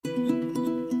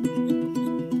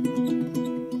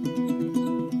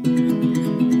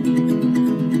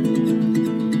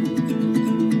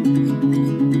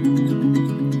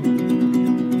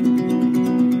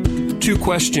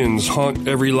questions haunt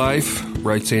every life,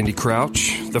 writes Andy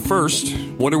Crouch. The first,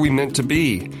 what are we meant to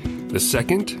be? The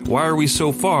second, why are we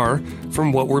so far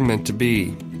from what we're meant to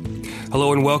be?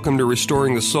 Hello and welcome to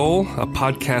Restoring the Soul, a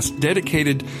podcast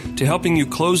dedicated to helping you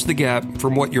close the gap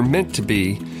from what you're meant to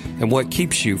be and what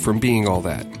keeps you from being all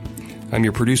that. I'm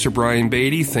your producer, Brian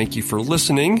Beatty. Thank you for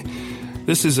listening.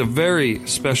 This is a very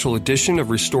special edition of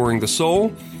Restoring the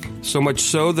Soul, so much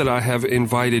so that I have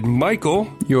invited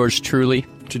Michael, yours truly,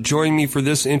 to join me for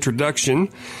this introduction,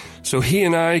 so he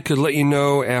and I could let you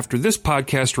know after this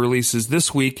podcast releases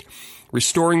this week,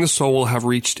 Restoring the Soul will have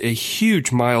reached a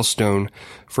huge milestone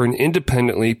for an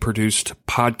independently produced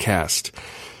podcast.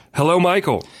 Hello,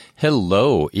 Michael.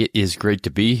 Hello. It is great to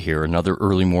be here. Another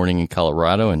early morning in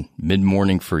Colorado and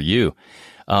mid-morning for you.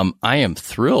 I am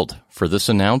thrilled for this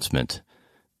announcement.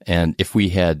 And if we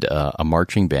had a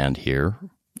marching band here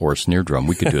or a snare drum,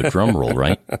 we could do a drum roll,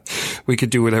 right? We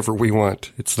could do whatever we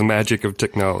want. It's the magic of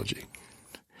technology.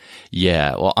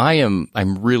 Yeah, well, I'm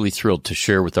really thrilled to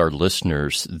share with our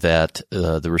listeners that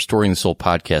the Restoring the Soul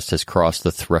podcast has crossed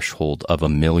the threshold of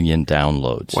 1 million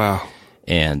downloads. Wow.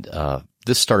 And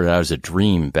this started out as a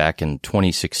dream back in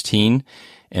 2016,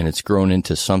 and it's grown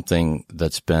into something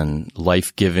that's been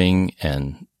life-giving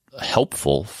and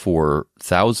helpful for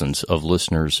thousands of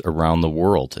listeners around the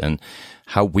world. And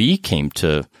how we came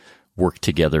to work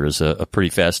together is a pretty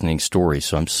fascinating story.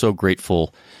 So I'm so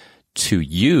grateful to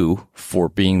you for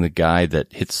being the guy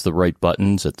that hits the right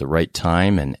buttons at the right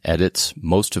time and edits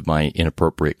most of my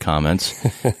inappropriate comments.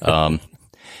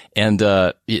 And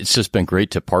it's just been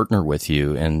great to partner with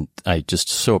you. And I just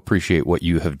so appreciate what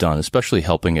you have done, especially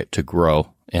helping it to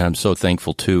grow. And I'm so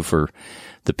thankful, too, for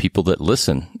the people that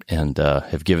listen and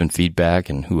have given feedback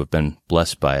and who have been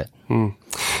blessed by it.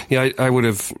 Yeah, I would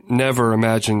have never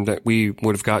imagined that we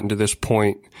would have gotten to this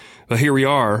point. But here we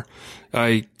are.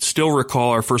 I still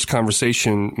recall our first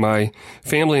conversation. My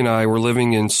family and I were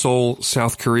living in Seoul,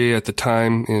 South Korea at the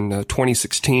time in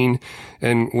 2016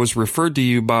 and was referred to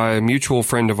you by a mutual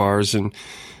friend of ours. And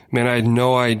man, I had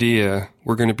no idea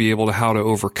we're going to be able to how to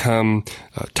overcome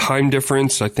time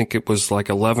difference. I think it was like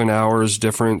 11 hours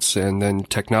difference and then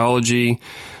technology.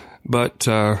 But,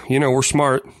 we're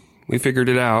smart. We figured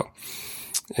it out.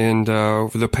 And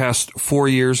over the past 4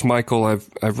 years, Michael,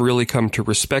 I've really come to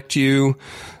respect you,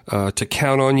 to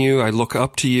count on you. I look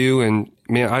up to you, and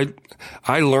man,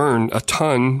 I learn a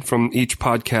ton from each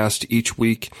podcast each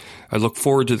week. I look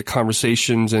forward to the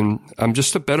conversations, and I'm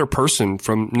just a better person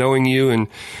from knowing you and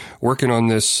working on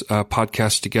this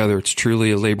podcast together. It's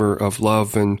truly a labor of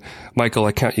love, and Michael,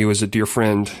 I count you as a dear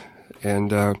friend.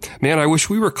 And man, I wish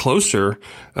we were closer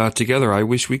together. I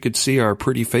wish we could see our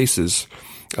pretty faces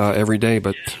every day,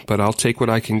 but I'll take what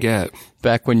I can get.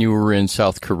 Back when you were in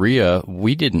South Korea,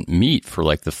 we didn't meet for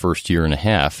like the first year and a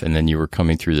half, and then you were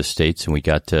coming through the States, and we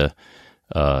got to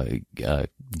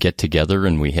get together,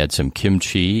 and we had some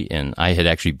kimchi, and I had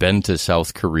actually been to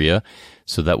South Korea,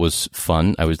 so that was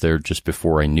fun. I was there just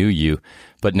before I knew you,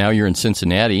 but now you're in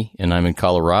Cincinnati, and I'm in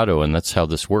Colorado, and that's how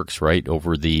this works, right,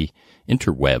 over the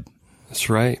interweb. That's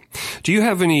right. Do you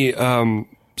have any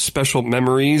special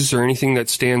memories or anything that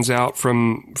stands out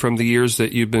from the years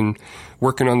that you've been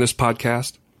working on this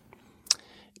podcast?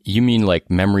 You mean like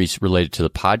memories related to the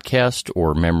podcast,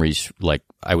 or memories like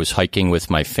I was hiking with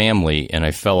my family and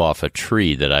I fell off a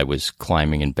tree that I was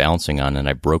climbing and bouncing on and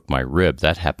I broke my rib?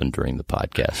 That happened during the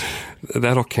podcast.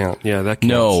 That'll count. Yeah, that counts.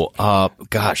 No,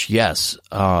 yes.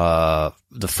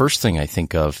 The first thing I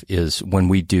think of is when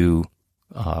we do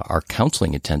our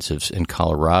counseling intensives in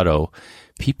Colorado.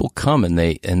 People come and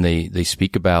they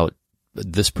speak about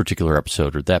this particular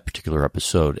episode or that particular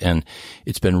episode. And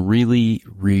it's been really,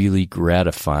 really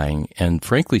gratifying and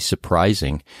frankly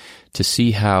surprising to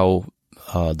see how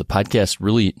the podcast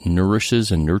really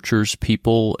nourishes and nurtures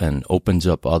people and opens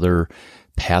up other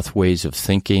pathways of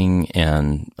thinking.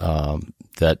 And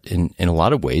that in a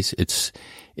lot of ways, it's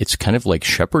kind of like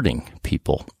shepherding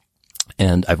people.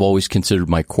 And I've always considered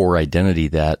my core identity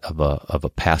that of a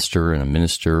pastor and a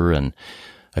minister and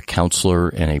a counselor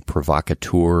and a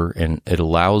provocateur, and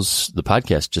the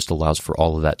podcast just allows for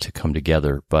all of that to come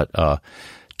together. But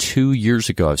 2 years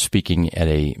ago, I was speaking at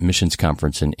a missions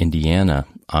conference in Indiana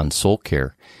on soul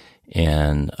care,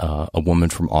 and a woman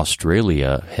from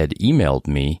Australia had emailed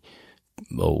me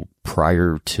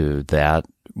prior to that,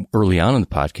 early on in the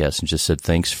podcast, and just said,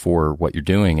 thanks for what you're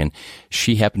doing. And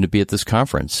she happened to be at this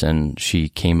conference, and she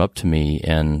came up to me,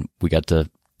 and we got to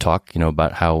talk,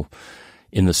 about how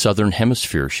in the Southern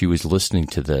Hemisphere she was listening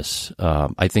to this.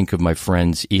 I think of my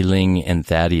friends Eiling and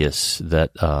Thaddeus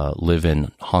that live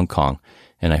in Hong Kong,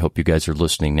 and I hope you guys are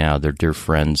listening now. They're dear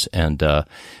friends, and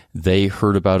they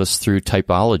heard about us through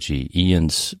Typology,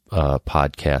 Ian's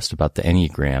podcast about the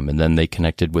Enneagram, and then they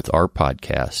connected with our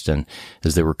podcast. And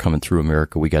as they were coming through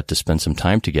America, we got to spend some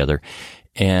time together,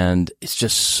 and it's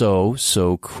just so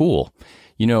cool.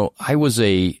 You know, I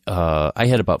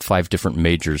had about 5 different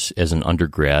majors as an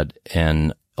undergrad,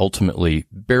 and ultimately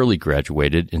barely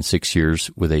graduated in 6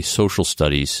 years with a social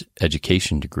studies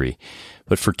education degree.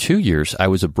 But for 2 years, I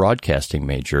was a broadcasting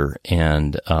major,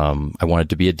 and I wanted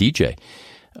to be a DJ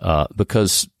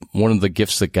because one of the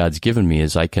gifts that God's given me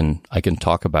is I can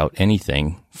talk about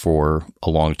anything for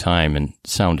a long time and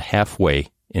sound halfway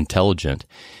intelligent.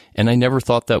 And I never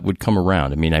thought that would come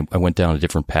around. I mean, I went down a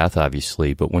different path,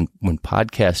 obviously, but when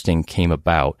podcasting came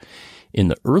about in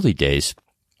the early days,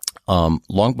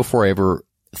 long before I ever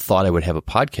thought I would have a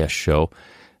podcast show,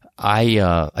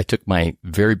 I took my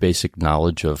very basic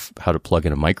knowledge of how to plug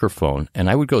in a microphone, and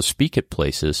I would go speak at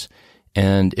places.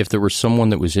 And if there was someone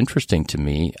that was interesting to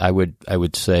me, I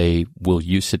would say, "Will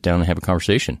you sit down and have a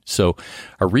conversation?" So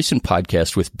our recent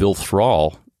podcast with Bill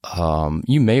Thrall,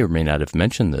 you may or may not have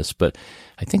mentioned this, but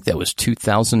I think that was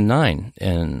 2009.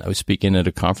 And I was speaking at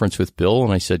a conference with Bill,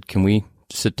 and I said, "Can we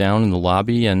sit down in the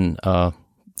lobby and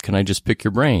can I just pick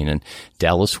your brain?" And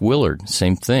Dallas Willard,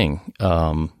 same thing,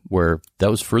 where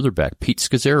that was further back. Pete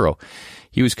Scazzaro,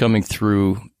 he was coming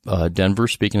through Denver,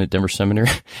 speaking at Denver Seminary.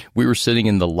 We were sitting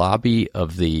in the lobby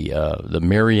of the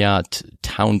Marriott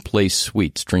Town Place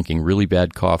Suites, drinking really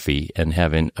bad coffee and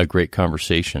having a great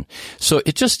conversation. So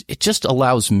it just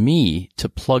allows me to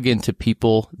plug into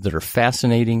people that are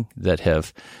fascinating, that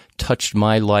have touched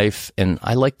my life. And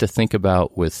I like to think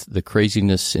about, with the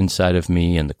craziness inside of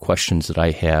me and the questions that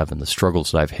I have and the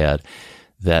struggles that I've had,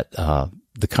 that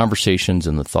the conversations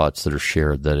and the thoughts that are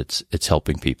shared, that it's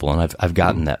helping people, and I've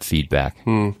gotten that feedback.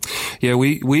 Yeah,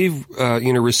 we've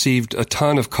received a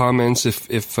ton of comments.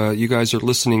 If you guys are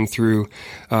listening through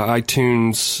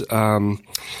iTunes,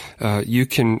 you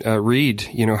can read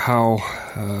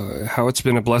how it's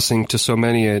been a blessing to so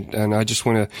many, and I just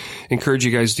want to encourage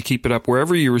you guys to keep it up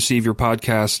wherever you receive your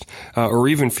podcast, or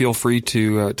even feel free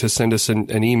to send us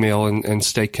an email and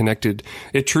stay connected.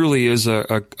 It truly is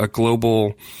a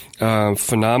global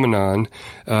phenomenon,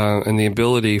 and the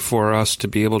ability for us to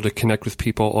be able to connect with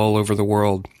people all over the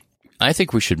world. I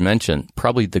think we should mention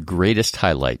probably the greatest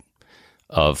highlight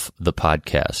of the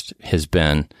podcast has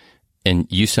been, and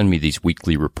you send me these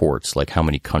weekly reports, like how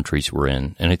many countries we're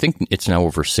in, and I think it's now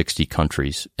over 60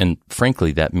 countries. And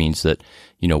frankly, that means that,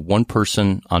 one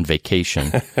person on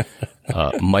vacation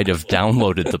might have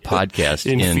downloaded the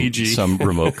podcast in Fiji, some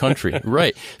remote country.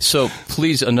 Right. So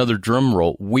please, another drum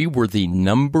roll. We were the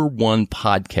 #1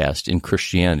 podcast in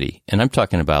Christianity. And I'm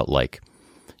talking about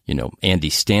Andy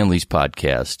Stanley's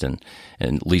podcast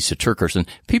and Lisa TerKeurst, and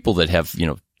people that have,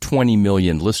 20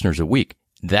 million listeners a week.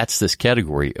 That's this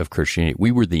category of Christianity.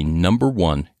 We were the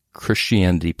 #1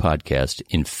 Christianity podcast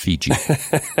in Fiji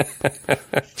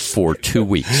for 2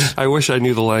 weeks. I wish I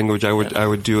knew the language. I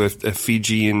would do a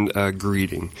Fijian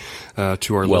greeting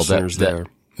to our listeners there. That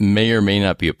may or may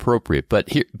not be appropriate, but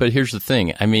here's the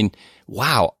thing. I mean,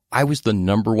 wow, I was the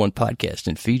 #1 podcast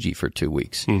in Fiji for 2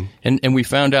 weeks. And we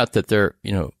found out that there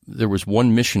was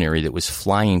one missionary that was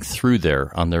flying through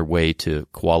there on their way to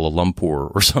Kuala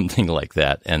Lumpur or something like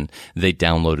that. And they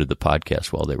downloaded the podcast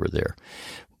while they were there.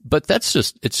 But it's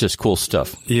just cool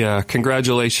stuff. Yeah.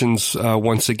 Congratulations,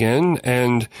 once again.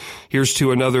 And here's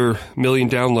to another 1 million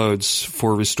downloads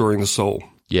for Restoring the Soul.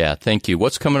 Yeah, thank you.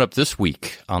 What's coming up this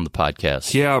week on the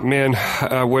podcast? Yeah, man,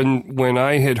 when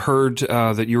I had heard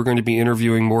that you were going to be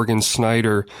interviewing Morgan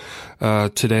Snyder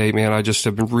today, man, I just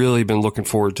have really been looking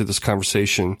forward to this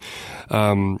conversation.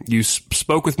 You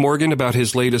spoke with Morgan about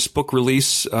his latest book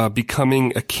release,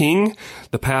 Becoming a King,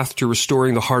 The Path to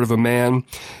Restoring the Heart of a Man.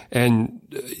 And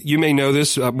you may know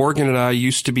this, Morgan and I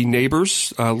used to be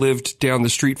neighbors, lived down the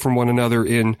street from one another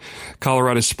in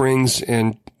Colorado Springs,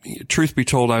 and truth be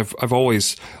told, I've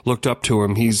always looked up to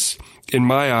him. He's, in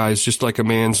my eyes, just like a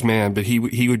man's man, but he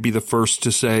would be the first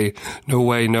to say, "No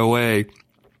way, no way."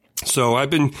 So I've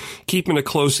been keeping a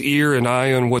close ear and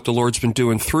eye on what the Lord's been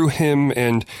doing through him.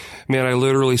 And man, I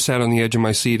literally sat on the edge of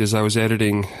my seat as I was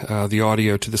editing the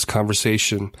audio to this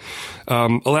conversation.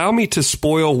 Allow me to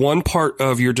spoil one part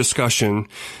of your discussion,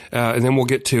 and then we'll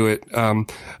get to it.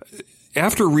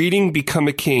 After reading Become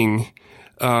a King,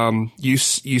 you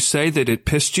say that it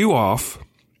pissed you off,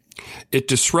 it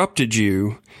disrupted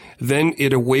you, then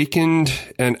it awakened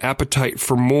an appetite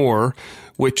for more,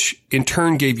 which in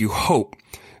turn gave you hope,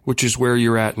 which is where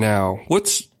you're at now.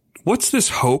 What's this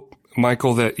hope,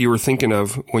 Michael, that you were thinking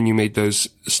of when you made those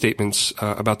statements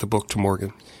about the book to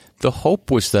Morgan? The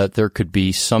hope was that there could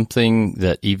be something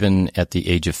that even at the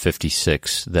age of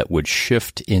 56 that would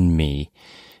shift in me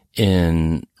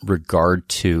in regard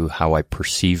to how I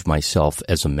perceive myself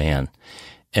as a man.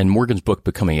 And Morgan's book,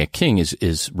 Becoming a King,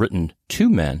 is written to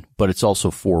men, but it's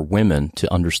also for women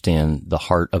to understand the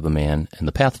heart of a man and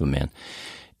the path of a man.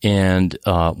 And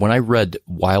when I read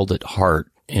Wild at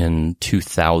Heart in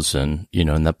 2000,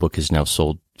 and that book has now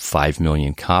sold 5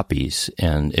 million copies,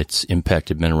 and it's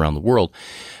impacted men around the world,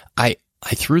 I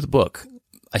threw the book.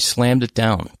 I slammed it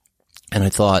down, and I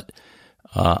thought,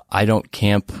 I don't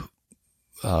camp,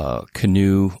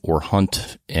 canoe, or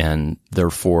hunt, and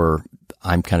therefore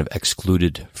I'm kind of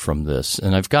excluded from this.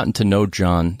 And I've gotten to know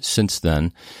John since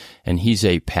then, and he's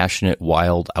a passionate,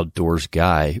 wild, outdoors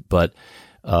guy, but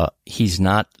he's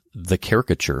not the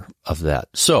caricature of that.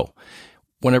 So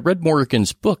when I read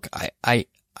Morgan's book, I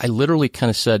literally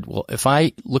kind of said, well, if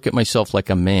I look at myself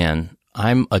like a man,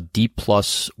 I'm a D+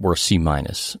 or a C-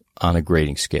 on a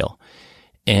grading scale.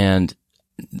 And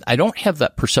I don't have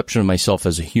that perception of myself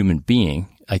as a human being.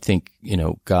 I think,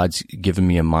 God's given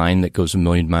me a mind that goes a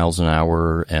million miles an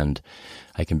hour, and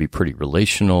I can be pretty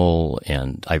relational,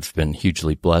 and I've been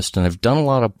hugely blessed, and I've done a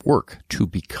lot of work to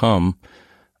become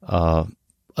a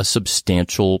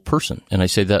substantial person. And I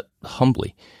say that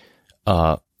humbly.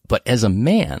 But as a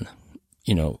man,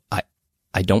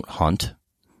 I don't hunt.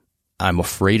 I'm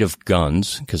afraid of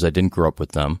guns because I didn't grow up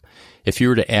with them. If you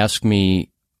were to ask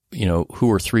me,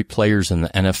 who are 3 players in the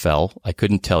NFL, I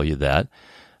couldn't tell you that.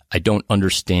 I don't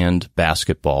understand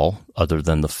basketball other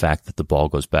than the fact that the ball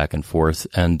goes back and forth.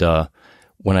 And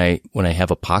when I have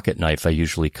a pocket knife, I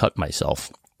usually cut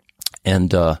myself.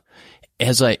 And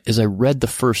as I read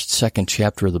the second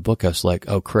chapter of the book, I was like,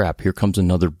 oh crap, here comes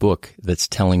another book that's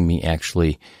telling me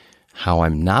actually how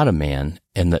I'm not a man,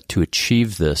 and that to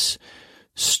achieve this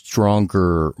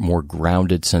stronger, more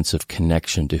grounded sense of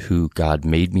connection to who God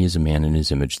made me as a man in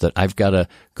his image, that I've got to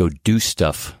go do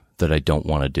stuff that I don't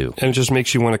want to do. And it just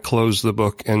makes you want to close the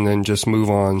book and then just move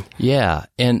on. Yeah.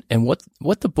 And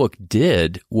what the book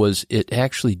did was it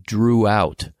actually drew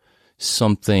out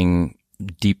something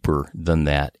deeper than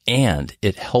that. And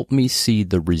it helped me see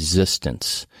the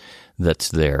resistance that's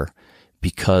there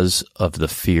because of the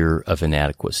fear of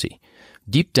inadequacy.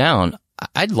 Deep down,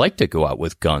 I'd like to go out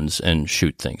with guns and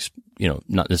shoot things,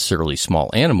 not necessarily small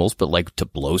animals, but like to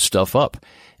blow stuff up.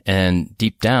 And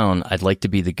deep down, I'd like to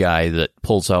be the guy that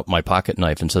pulls out my pocket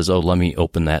knife and says, oh, let me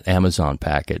open that Amazon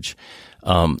package.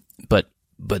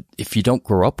 But if you don't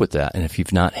grow up with that, and if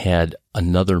you've not had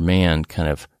another man kind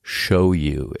of show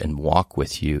you and walk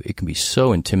with you, it can be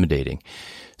so intimidating.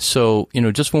 So,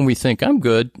 just when we think I'm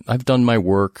good, I've done my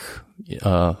work,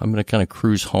 I'm going to kind of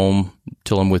cruise home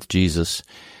till I'm with Jesus.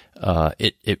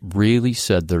 It really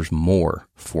said there's more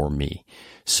for me.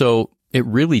 So it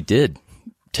really did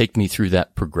take me through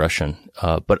that progression.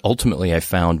 But ultimately I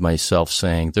found myself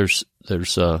saying there's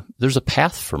a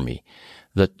path for me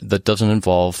that doesn't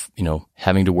involve,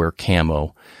 having to wear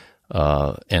camo,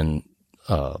 and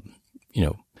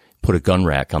put a gun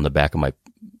rack on the back of my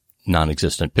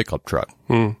non-existent pickup truck.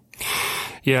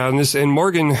 Yeah. And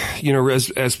Morgan,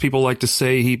 as people like to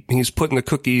say, he's putting the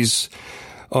cookies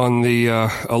on the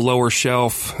a lower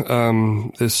shelf,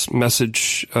 this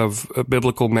message of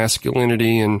biblical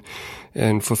masculinity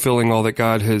and fulfilling all that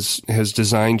God has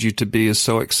designed you to be is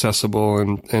so accessible.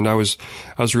 And I was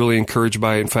really encouraged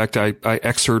by it. In fact, I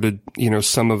excerpted,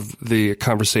 some of the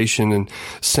conversation and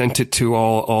sent it to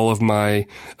all of my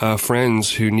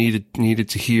friends who needed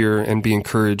to hear and be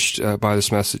encouraged by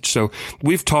this message. So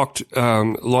we've talked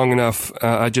long enough.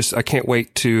 I can't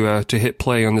wait to hit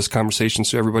play on this conversation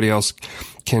so everybody else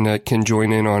can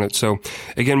join in on it. So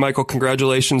again, Michael,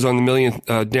 congratulations on the millionth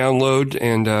download,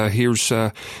 and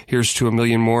here's to a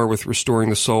million more with Restoring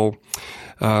the Soul.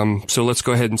 So let's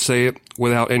go ahead and say it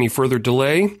without any further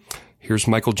delay. Here's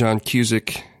Michael John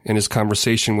Cusick and his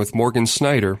conversation with Morgan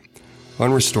Snyder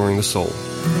on Restoring the Soul.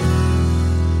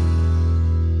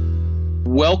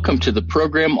 Welcome to the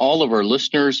program, all of our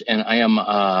listeners, and I am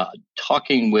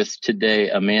talking with today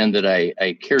a man that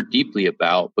I care deeply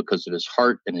about because of his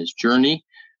heart and his journey,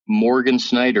 Morgan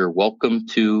Snyder. Welcome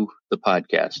to the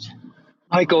podcast.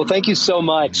 Michael, thank you so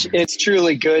much. It's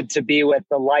truly good to be with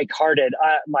the like-hearted.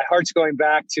 My heart's going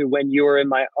back to when you were in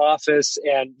my office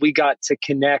and we got to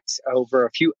connect over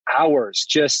a few hours,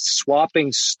 just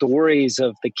swapping stories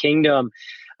of the kingdom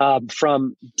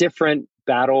from different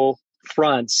battle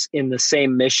fronts in the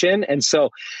same mission. And so,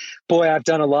 boy, I've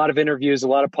done a lot of interviews, a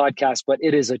lot of podcasts, but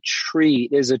it is a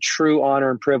treat, it is a true honor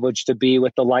and privilege to be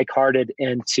with the like-hearted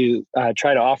and to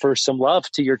try to offer some love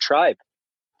to your tribe.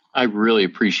 I really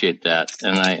appreciate that.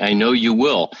 And I know you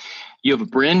will. You have a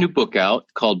brand new book out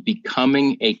called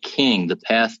Becoming a King, The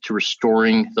Path to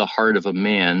Restoring the Heart of a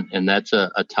Man. And that's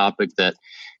a topic that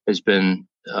has been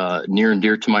near and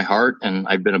dear to my heart. And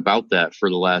I've been about that for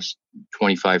the last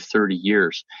 25, 30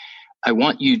 years. I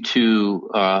want you to,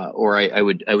 I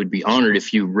would be honored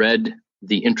if you read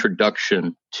the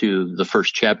introduction to the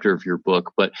first chapter of your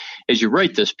book. But as you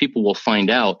write this, people will find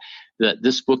out that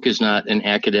this book is not an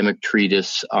academic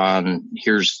treatise on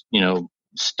here's,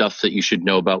 stuff that you should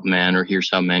know about men or here's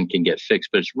how men can get fixed,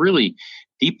 but it's really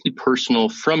deeply personal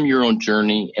from your own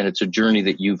journey, and it's a journey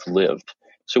that you've lived.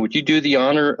 So would you do the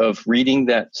honor of reading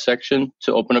that section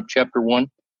to open up chapter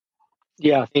 1?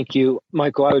 Yeah, thank you,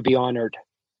 Michael. I would be honored.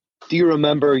 Do you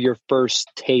remember your first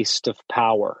taste of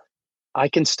power? I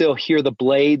can still hear the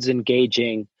blades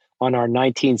engaging on our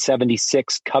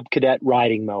 1976 Cub Cadet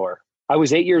riding mower. I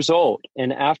was 8 years old,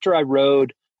 and after I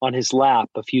rode on his lap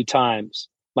a few times,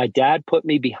 my dad put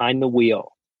me behind the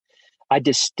wheel. I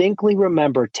distinctly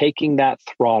remember taking that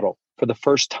throttle for the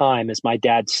first time as my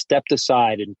dad stepped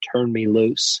aside and turned me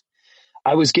loose.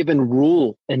 I was given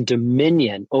rule and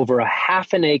dominion over a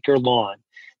half-an-acre lawn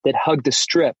that hugged a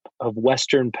strip of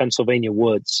western Pennsylvania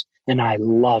woods, and I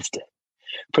loved it.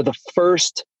 For the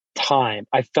first time,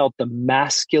 I felt the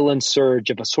masculine surge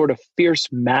of a sort of fierce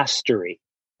mastery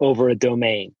over a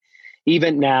domain.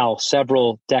 Even now,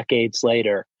 several decades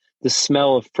later, the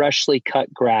smell of freshly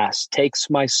cut grass takes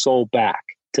my soul back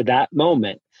to that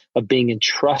moment of being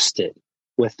entrusted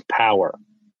with power.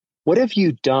 What have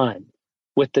you done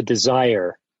with the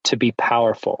desire to be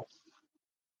powerful?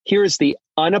 Here is the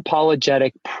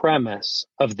unapologetic premise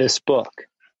of this book.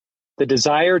 The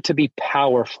desire to be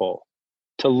powerful,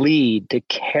 to lead, to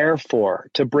care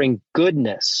for, to bring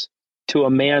goodness to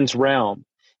a man's realm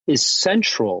is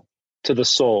central to the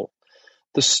soul.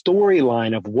 The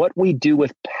storyline of what we do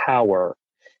with power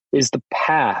is the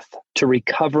path to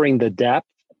recovering the depth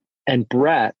and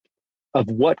breadth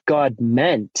of what God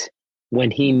meant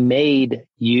when he made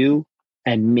you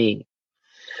and me.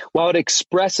 While it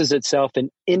expresses itself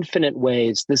in infinite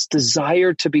ways, this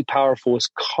desire to be powerful is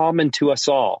common to us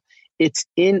all. It's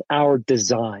in our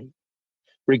design.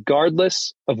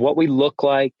 Regardless of what we look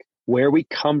like, where we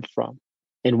come from,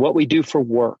 and what we do for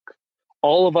work,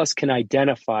 all of us can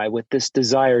identify with this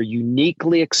desire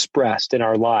uniquely expressed in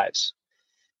our lives.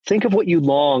 Think of what you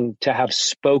long to have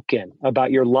spoken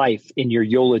about your life in your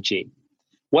eulogy.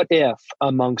 What if,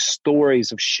 among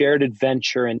stories of shared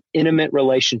adventure and intimate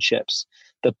relationships,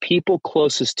 the people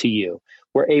closest to you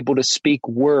were able to speak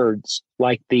words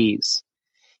like these?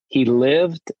 He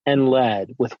lived and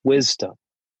led with wisdom,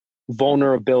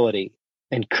 vulnerability,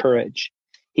 and courage.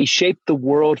 He shaped the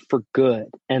world for good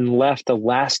and left a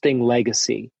lasting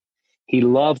legacy. He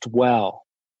loved well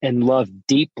and loved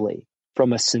deeply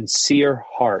from a sincere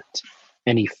heart,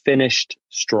 and he finished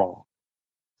strong.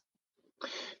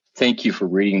 Thank you for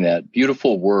reading that.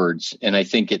 Beautiful words, and I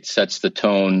think it sets the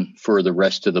tone for the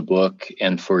rest of the book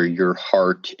and for your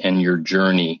heart and your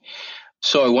journey.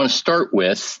 So I want to start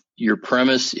with your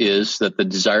premise is that the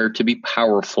desire to be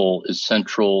powerful is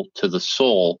central to the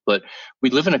soul. But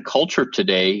we live in a culture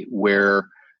today where,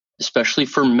 especially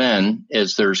for men,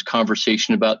 as there's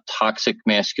conversation about toxic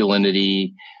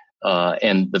masculinity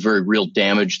and the very real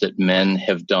damage that men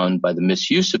have done by the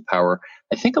misuse of power,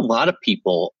 I think a lot of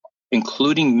people,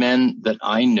 including men that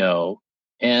I know,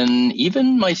 and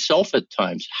even myself at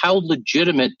times, how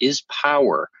legitimate is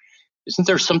power? Isn't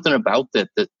there something about that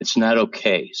it's not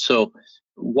okay? So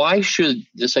why should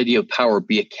this idea of power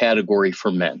be a category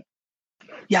for men?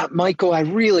 Yeah, Michael, I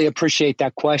really appreciate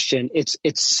that question. It's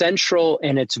central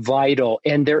and it's vital.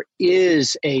 And there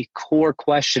is a core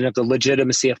question of the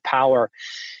legitimacy of power.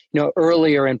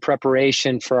 Earlier in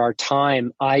preparation for our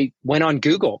time, I went on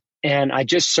Google and I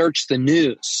just searched the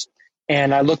news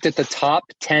and I looked at the top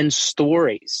 10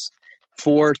 stories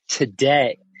for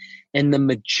today. And the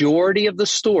majority of the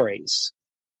stories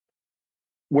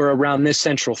were around this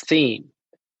central theme.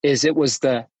 It was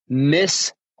the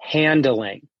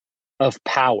mishandling of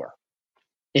power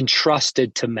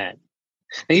entrusted to men.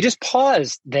 And you just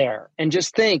pause there and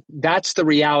just think that's the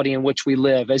reality in which we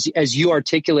live. As you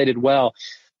articulated well,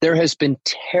 there has been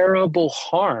terrible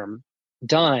harm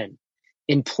done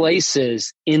in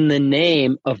places in the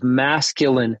name of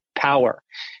masculine power.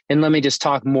 And let me just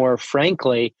talk more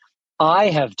frankly, I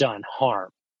have done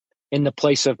harm in the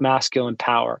place of masculine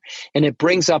power. And it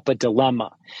brings up a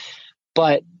dilemma.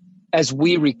 But as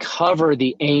we recover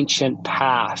the ancient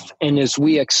path and as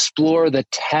we explore the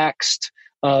text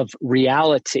of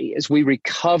reality, as we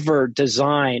recover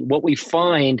design, what we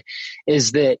find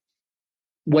is that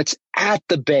what's at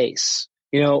the base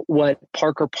What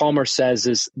Parker Palmer says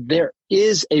is there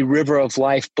is a river of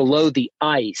life below the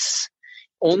ice,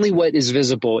 only what is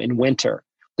visible in winter.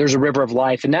 There's a river of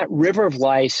life, and that river of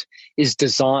life is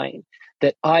design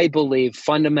that I believe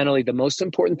fundamentally the most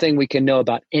important thing we can know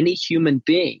about any human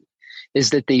being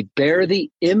is that they bear the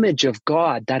image of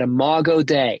God, that imago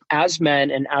Dei, as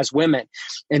men and as women.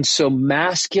 And so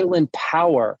masculine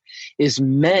power is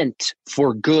meant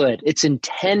for good. It's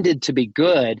intended to be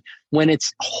good when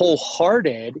it's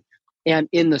wholehearted and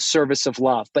in the service of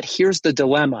love. But here's the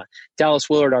dilemma. Dallas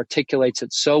Willard articulates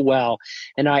it so well,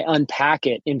 and I unpack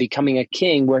it in Becoming a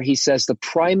King, where he says the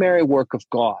primary work of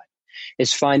God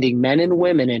is finding men and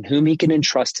women in whom he can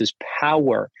entrust his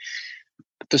power.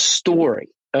 The story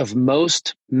of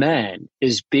most men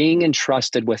is being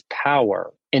entrusted with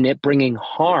power and it bringing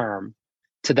harm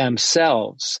to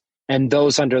themselves and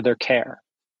those under their care.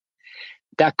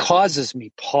 That causes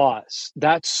me pause.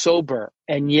 That's sober.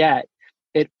 And yet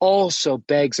it also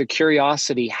begs a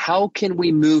curiosity. How can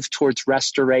we move towards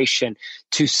restoration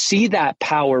to see that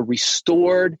power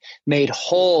restored, made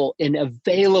whole, and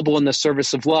available in the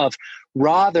service of love,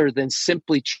 rather than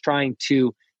simply trying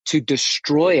to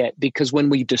destroy it? Because when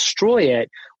we destroy it,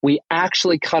 we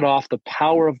actually cut off the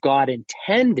power of God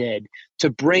intended to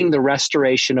bring the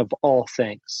restoration of all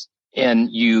things.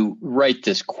 And you write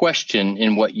this question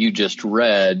in what you just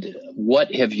read: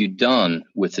 what have you done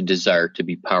with the desire to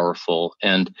be powerful?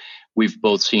 And we've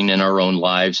both seen in our own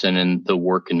lives and in the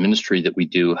work and ministry that we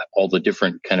do all the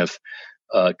different kind of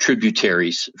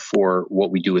tributaries for what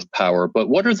we do with power. But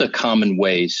what are the common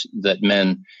ways that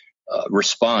men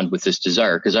respond with this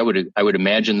desire? Because I would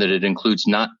imagine that it includes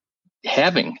not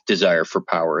having desire for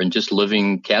power and just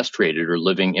living castrated or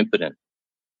living impotent.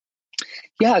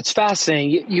 Yeah, it's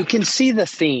fascinating. You can see the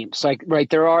themes, right?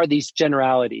 There are these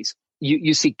generalities.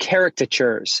 You see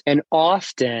caricatures, and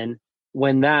often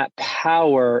when that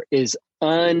power is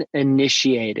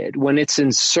uninitiated, when it's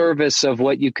in service of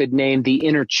what you could name the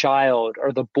inner child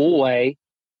or the boy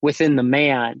within the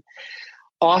man,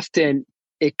 often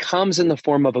it comes in the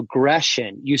form of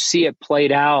aggression. You see it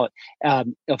played out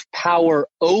of power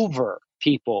over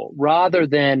people rather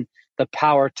than the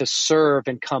power to serve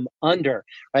and come under,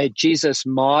 right? Jesus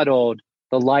modeled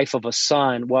the life of a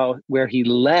son where he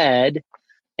led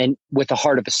and with the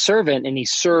heart of a servant, and he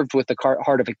served with the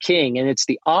heart of a king. And it's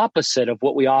the opposite of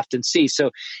what we often see. So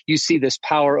you see this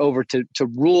power over to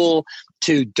rule,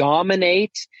 to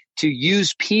dominate, to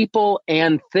use people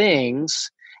and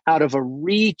things out of a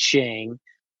reaching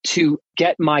to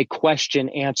get my question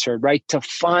answered, right? To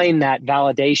find that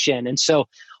validation. And so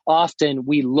often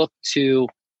we look to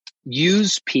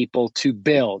use people to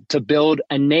build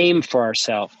a name for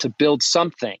ourselves, to build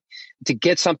something, to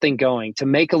get something going, to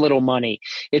make a little money.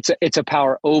 It's a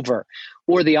power over.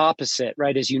 Or the opposite,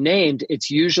 right? As you named,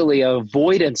 it's usually a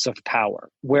avoidance of power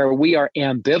where we are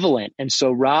ambivalent. And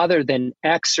so rather than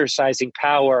exercising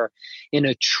power in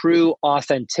a true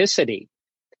authenticity,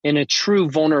 in a true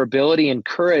vulnerability and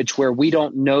courage where we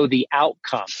don't know the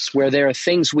outcomes, where there are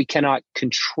things we cannot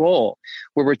control,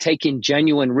 where we're taking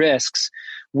genuine risks,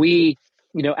 we,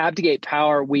 abdicate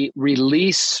power, we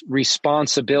release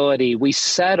responsibility, we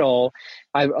settle.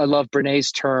 I love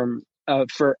Brené's term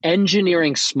for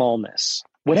engineering smallness.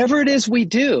 Whatever it is we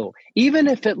do, even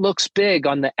if it looks big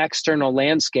on the external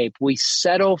landscape, we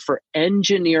settle for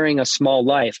engineering a small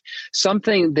life,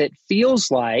 something that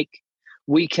feels like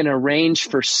we can arrange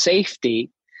for safety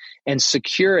and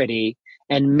security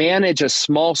and manage a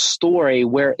small story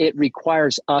where it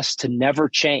requires us to never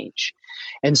change.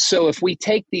 And so if we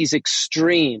take these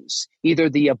extremes, either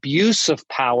the abuse of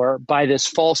power by this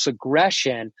false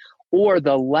aggression or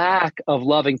the lack of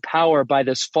loving power by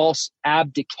this false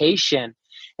abdication,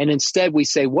 and instead we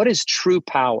say, what is true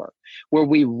power? Where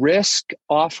we risk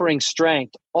offering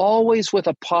strength, always with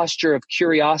a posture of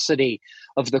curiosity,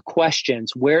 of the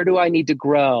questions, where do I need to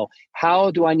grow?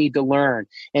 How do I need to learn?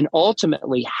 And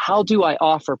ultimately, how do I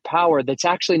offer power that's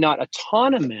actually not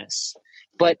autonomous,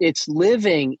 but it's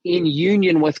living in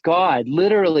union with God,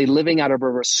 literally living out of a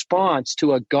response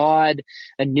to a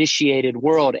God-initiated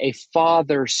world, a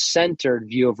Father-centered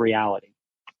view of reality.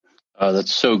 Oh,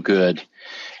 that's so good.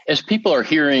 As people are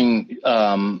hearing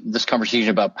this conversation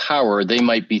about power, they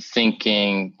might be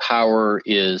thinking power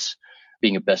is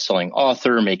being a best-selling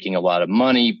author, making a lot of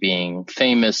money, being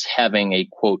famous, having a,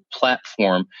 quote,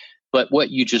 platform. But what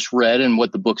you just read and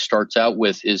what the book starts out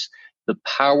with is the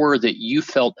power that you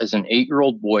felt as an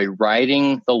 8-year-old boy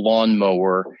riding the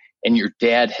lawnmower, and your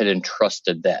dad had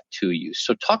entrusted that to you.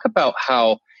 So talk about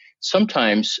how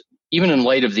sometimes, even in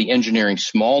light of the engineering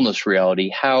smallness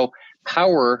reality, how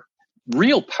power,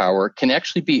 real power, can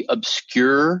actually be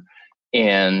obscure,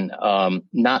 and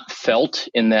not felt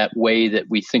in that way that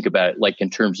we think about it, like in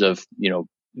terms of,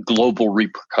 global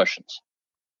repercussions.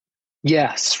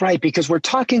 Yes, right. Because we're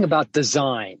talking about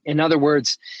design. In other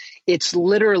words, it's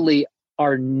literally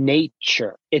our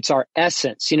nature. It's our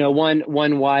essence.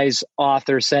 One wise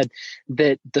author said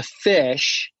that the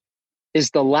fish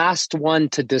is the last one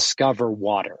to discover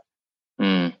water,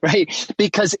 right?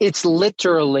 Because it's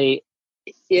literally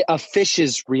a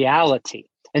fish's reality.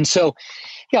 And so,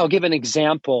 I'll give an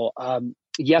example.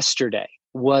 Yesterday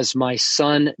was my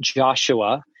son,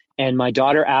 Joshua, and my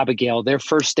daughter, Abigail, their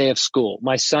first day of school.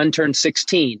 My son turned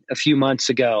 16 a few months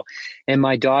ago, and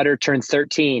my daughter turned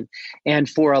 13. And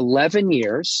for 11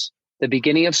 years, the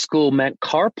beginning of school meant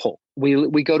carpool.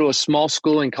 We go to a small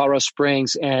school in Colorado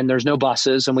Springs, and there's no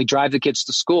buses, and we drive the kids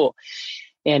to school.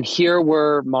 And here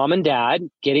were mom and dad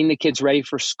getting the kids ready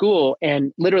for school,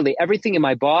 and literally everything in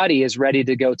my body is ready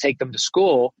to go take them to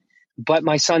school. But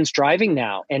my son's driving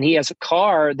now, and he has a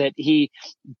car that he,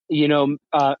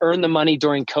 earned the money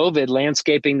during COVID,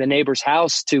 landscaping the neighbor's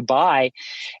house to buy.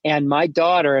 And my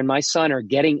daughter and my son are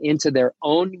getting into their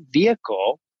own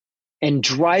vehicle and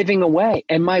driving away.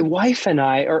 And my wife and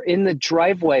I are in the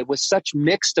driveway with such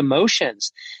mixed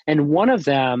emotions. And one of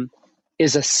them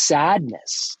is a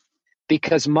sadness,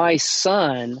 because my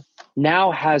son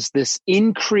now has this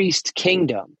increased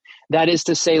kingdom. That is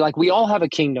to say, like, we all have a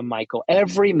kingdom, Michael,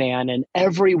 every man and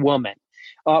every woman.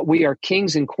 We are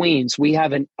kings and queens. We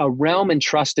have a realm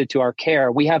entrusted to our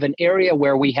care. We have an area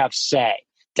where we have say.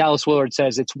 Dallas Willard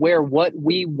says it's where what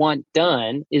we want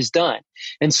done is done.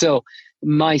 And so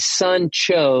my son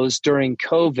chose during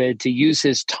COVID to use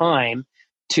his time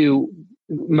to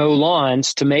mow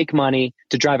lawns, to make money,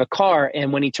 to drive a car.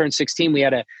 And when he turned 16, we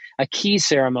had a key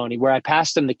ceremony where I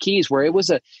passed him the keys, where it was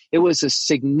a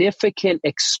significant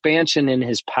expansion in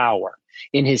his power,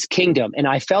 in his kingdom. And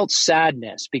I felt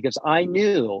sadness because I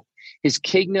knew his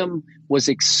kingdom was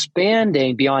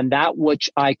expanding beyond that which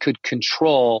I could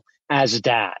control as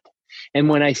dad. And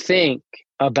when I think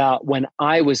about when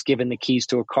I was given the keys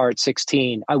to a car at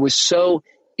 16, I was so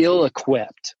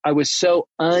ill-equipped. I was so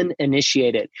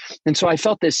uninitiated. And so I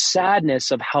felt this sadness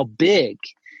of how big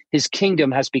his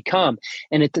kingdom has become.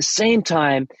 And at the same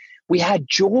time, we had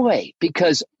joy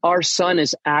because our son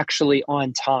is actually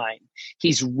on time.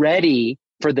 He's ready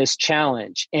for this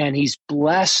challenge and he's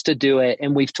blessed to do it.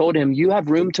 And we've told him, you have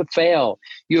room to fail.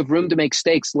 You have room to make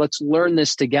mistakes. Let's learn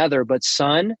this together. But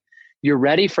son, you're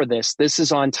ready for this. This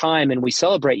is on time and we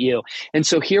celebrate you. And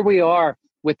so here we are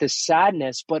with this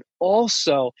sadness, but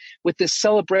also with this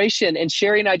celebration. And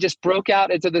Sherry and I just broke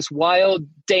out into this wild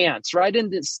dance right in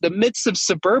the midst of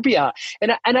suburbia.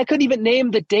 And I couldn't even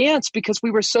name the dance because we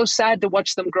were so sad to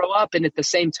watch them grow up. And at the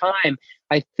same time,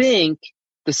 I think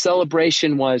the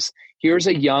celebration was, here's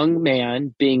a young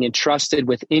man being entrusted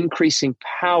with increasing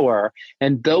power.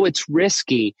 And though it's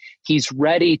risky, he's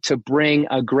ready to bring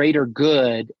a greater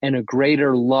good and a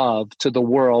greater love to the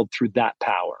world through that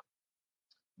power.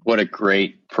 What a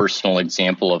great personal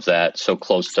example of that, so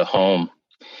close to home.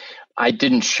 I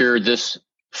didn't share this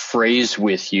phrase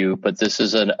with you, but this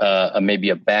is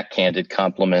maybe a backhanded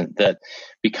compliment that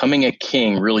becoming a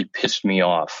king really pissed me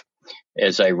off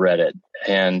as I read it.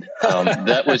 And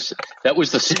that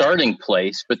was the starting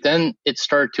place. But then it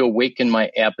started to awaken my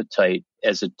appetite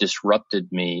as it disrupted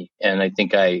me. And I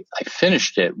think I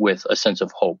finished it with a sense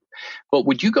of hope. But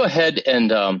would you go ahead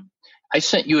and I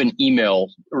sent you an email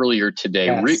earlier today,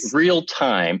 yes. Real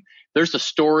time. There's a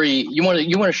story. You want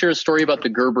to share a story about the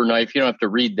Gerber knife? You don't have to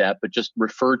read that, but just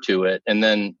refer to it, and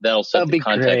then that'll set the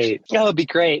context. Great. That would be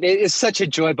great. It's such a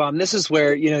joy bomb. This is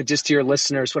where, just to your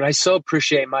listeners, what I so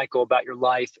appreciate, Michael, about your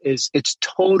life is its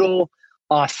total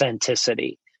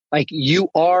authenticity. Like you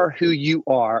are who you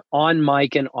are on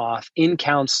mic and off, in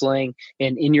counseling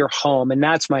and in your home. And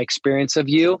that's my experience of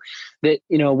you. That,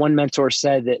 one mentor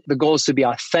said that the goal is to be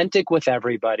authentic with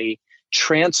everybody,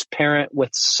 transparent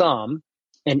with some,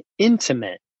 and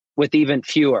intimate with even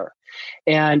fewer.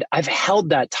 And I've held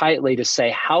that tightly to say,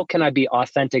 how can I be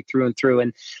authentic through and through?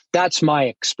 And that's my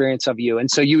experience of you. And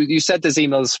so you sent this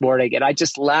email this morning and I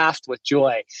just laughed with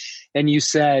joy. And you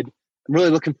said, I'm really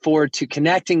looking forward to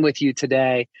connecting with you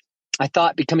today. I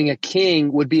thought Becoming a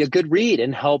King would be a good read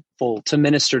and helpful to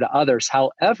minister to others.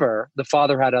 However, the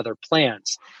Father had other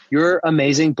plans. Your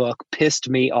amazing book pissed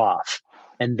me off.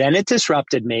 And then it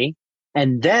disrupted me.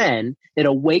 And then it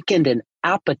awakened an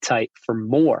appetite for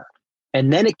more.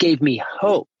 And then it gave me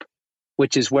hope,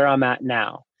 which is where I'm at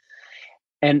now.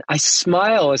 And I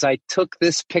smile as I took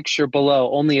this picture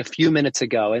below only a few minutes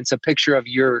ago. And it's a picture of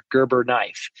your Gerber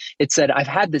knife. It said, I've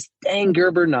had this dang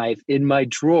Gerber knife in my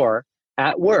drawer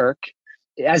at work.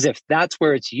 as if that's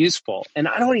where it's useful. And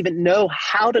I don't even know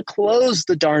how to close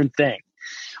the darn thing.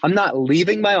 I'm not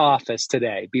leaving my office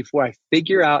today before I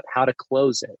figure out how to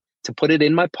close it, to put it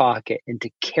in my pocket and to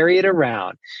carry it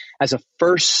around as a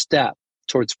first step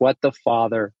towards what the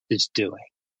Father is doing.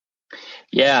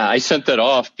 Yeah, I sent that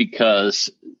off because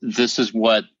this is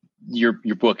what your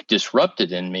book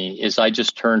disrupted in me. Is I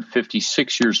just turned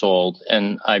 56 years old,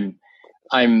 and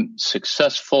I'm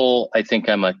successful. I think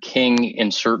I'm a king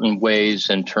in certain ways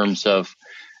in terms of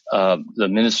the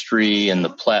ministry and the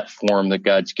platform that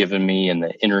God's given me and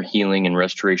the inner healing and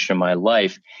restoration of my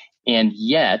life. And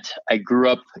yet I grew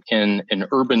up in an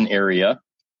urban area.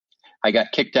 I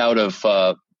got kicked out of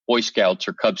Boy Scouts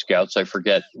or Cub Scouts. I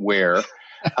forget where.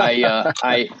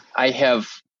 I have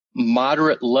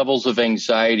moderate levels of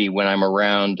anxiety when I'm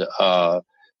around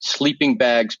sleeping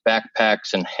bags,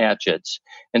 backpacks, and hatchets.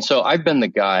 And so I've been the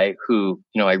guy who,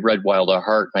 I read Wild at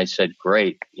Heart and I said,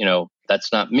 great,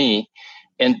 that's not me.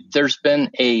 And there's been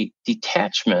a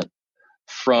detachment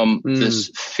from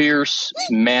this fierce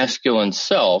masculine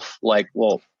self, like,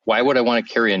 well, why would I want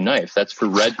to carry a knife? That's for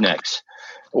rednecks,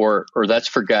 or that's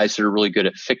for guys that are really good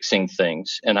at fixing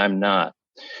things, and I'm not.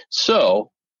 So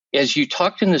as you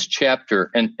talked in this chapter,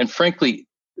 and frankly,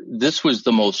 this was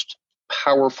the most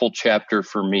powerful chapter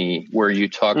for me, where you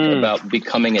talked about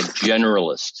becoming a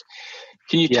generalist.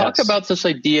 Can you talk about this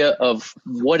idea of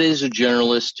what is a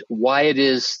generalist, why it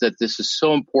is that this is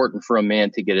so important for a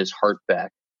man to get his heart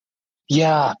back?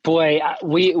 Yeah, boy,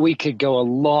 we could go a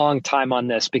long time on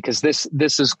this, because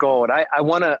this is gold. I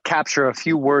want to capture a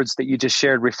few words that you just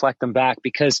shared, reflect them back,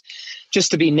 because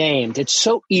just to be named, it's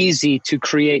so easy to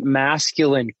create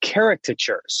masculine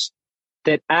caricatures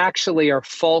that actually are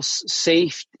false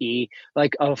safety,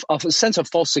 like of a sense of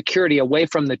false security away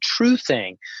from the true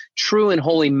thing, true and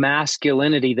holy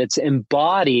masculinity that's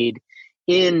embodied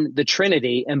in the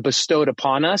Trinity and bestowed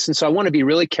upon us. And so I want to be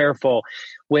really careful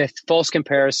with false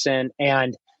comparison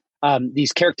and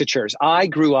these caricatures. I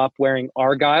grew up wearing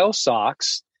Argyle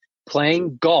socks,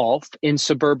 playing golf in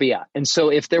suburbia. And so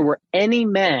if there were any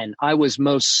men I was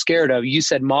most scared of, you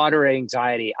said moderate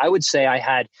anxiety, I would say I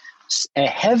had a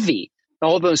heavy,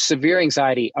 almost severe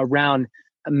anxiety around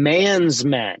man's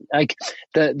men, like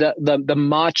the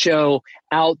macho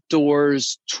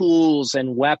outdoors tools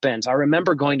and weapons. I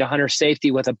remember going to hunter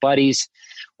safety with a buddy's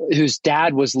whose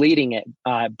dad was leading it,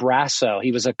 Brasso.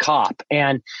 He was a cop,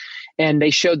 and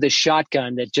they showed this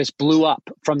shotgun that just blew up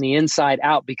from the inside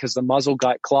out because the muzzle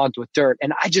got clogged with dirt.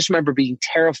 And I just remember being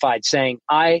terrified, saying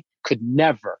I could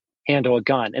never handle a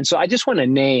gun. And so I just want to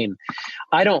name,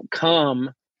 I don't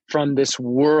come from this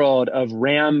world of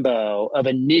Rambo, of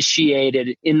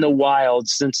initiated in the wild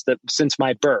since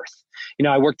my birth.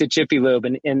 I worked at Jiffy Lube,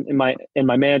 and my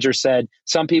manager said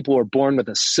some people were born with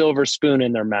a silver spoon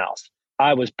in their mouth.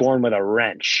 I was born with a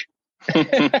wrench.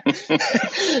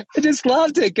 I just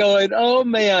loved it, going, oh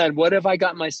man, what have I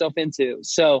got myself into?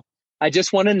 So I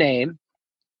just want to name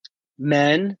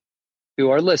men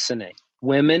who are listening,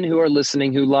 women who are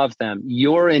listening, who love them.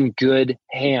 You're in good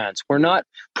hands. We're not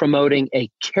promoting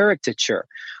a caricature.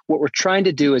 What we're trying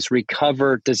to do is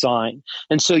recover design.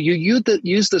 And so you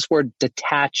use this word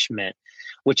detachment,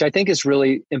 which I think is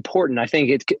really important. I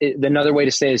think another way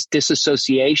to say it is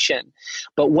disassociation.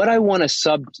 But what I want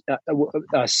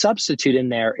to substitute in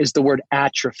there is the word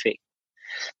atrophy.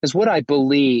 Because what I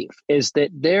believe is that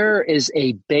there is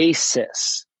a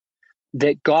basis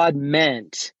that God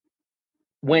meant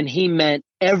when he meant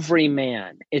every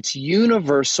man. It's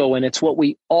universal, and it's what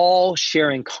we all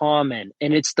share in common.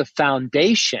 And it's the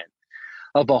foundation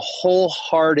of a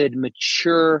wholehearted,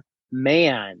 mature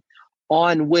man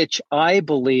on which I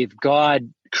believe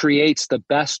God creates the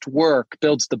best work,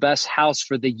 builds the best house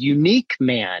for the unique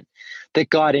man that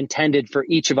God intended for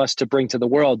each of us to bring to the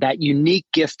world. That unique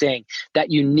gifting,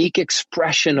 that unique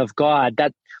expression of God,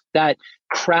 that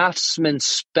craftsman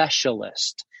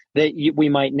specialist, that we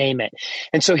might name it.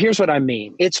 And so here's what I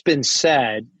mean. It's been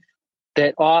said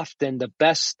that often the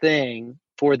best thing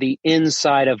for the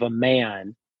inside of a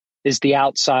man is the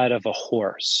outside of a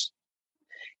horse.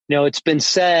 It's been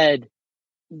said,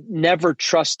 never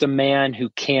trust a man who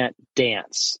can't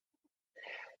dance.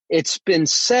 It's been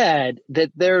said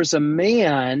that there's a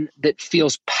man that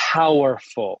feels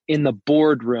powerful in the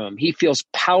boardroom. He feels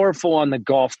powerful on the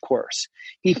golf course.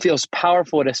 He feels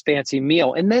powerful at his fancy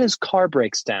meal. And then his car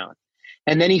breaks down.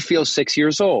 And then he feels 6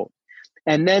 years old.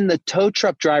 And then the tow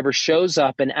truck driver shows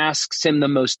up and asks him the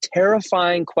most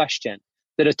terrifying question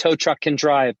that a tow truck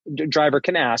driver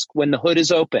can ask when the hood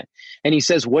is open. And he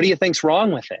says, what do you think's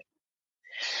wrong with it?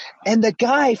 And the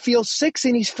guy feels sick,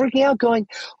 and he's freaking out, going,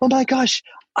 oh my gosh,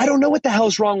 I don't know what the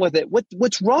hell's wrong with it.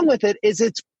 What's wrong with it is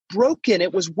it's broken.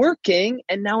 It was working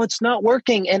and now it's not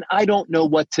working and I don't know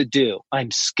what to do.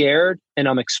 I'm scared and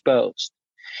I'm exposed.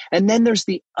 And then there's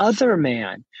the other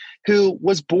man who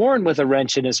was born with a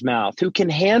wrench in his mouth, who can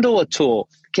handle a tool,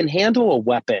 can handle a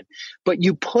weapon, but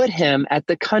you put him at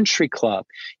the country club,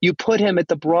 you put him at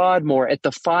the Broadmoor, at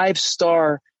the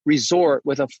 5-star resort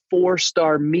with a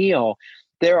 4-star meal.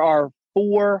 There are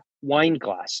 4 wine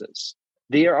glasses.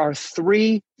 There are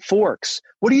 3 forks.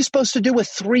 What are you supposed to do with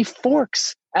 3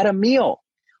 forks at a meal?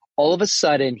 All of a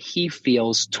sudden, he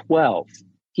feels 12.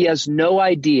 He has no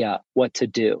idea what to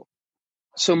do.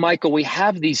 So, Michael, we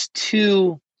have these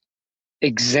 2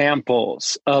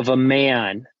 examples of a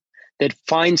man that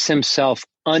finds himself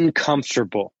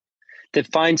uncomfortable,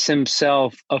 that finds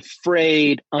himself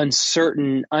afraid,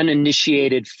 uncertain,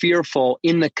 uninitiated, fearful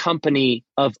in the company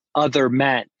of other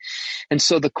men. And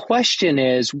so the question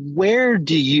is, where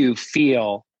do you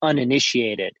feel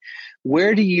uninitiated?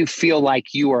 Where do you feel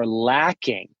like you are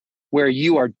lacking, where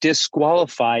you are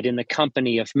disqualified in the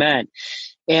company of men?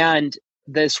 And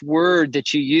this word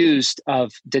that you used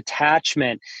of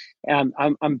detachment,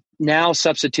 I'm now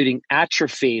substituting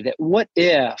atrophy, that what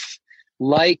if,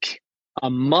 like a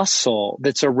muscle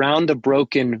that's around a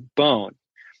broken bone,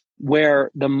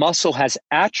 where the muscle has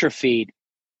atrophied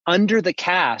under the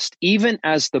cast, even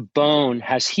as the bone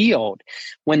has healed,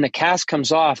 when the cast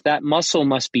comes off, that muscle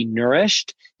must be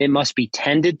nourished, it must be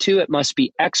tended to, it must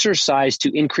be exercised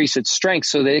to increase its strength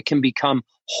so that it can become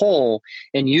whole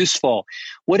and useful.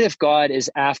 What if God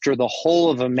is after the whole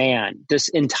of a man, this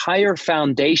entire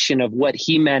foundation of what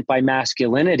he meant by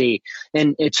masculinity?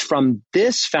 And it's from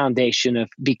this foundation of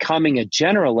becoming a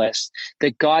generalist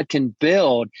that God can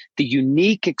build the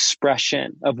unique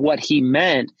expression of what he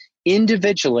meant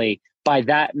individually by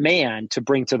that man to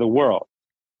bring to the world.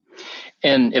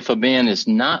 And if a man is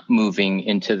not moving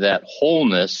into that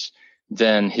wholeness,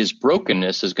 then his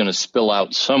brokenness is going to spill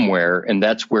out somewhere. And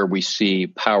that's where we see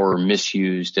power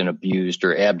misused and abused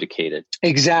or abdicated.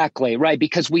 Exactly, right.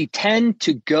 Because we tend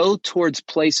to go towards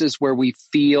places where we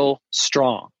feel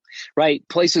strong, right?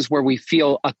 Places where we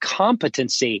feel a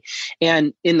competency.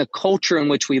 And in the culture in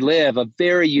which we live, a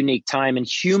very unique time in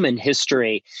human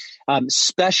history,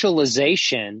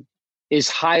 specialization is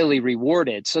highly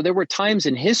rewarded. So there were times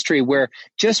in history where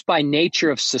just by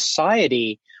nature of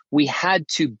society, we had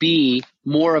to be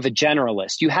more of a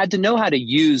generalist. You had to know how to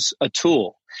use a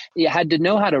tool. You had to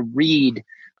know how to read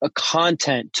a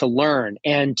content to learn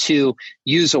and to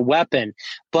use a weapon.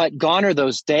 But gone are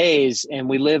those days, and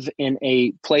we live in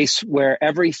a place where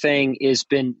everything has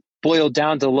been boiled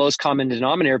down to the lowest common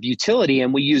denominator of utility,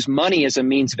 and we use money as a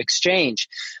means of exchange.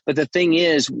 But the thing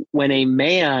is, when a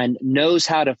man knows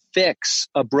how to fix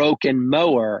a broken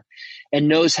mower and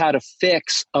knows how to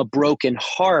fix a broken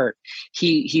heart,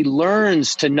 he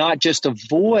learns to not just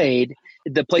avoid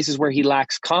the places where he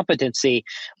lacks competency,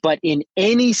 but in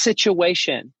any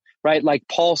situation, right? Like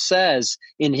Paul says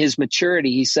in his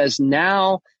maturity, he says,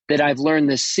 now that I've learned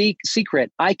this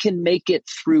secret, I can make it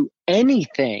through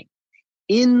anything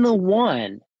in the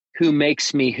one who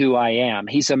makes me who I am.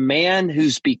 He's a man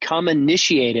who's become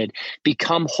initiated,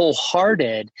 become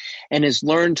wholehearted, and has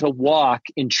learned to walk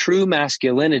in true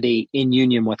masculinity in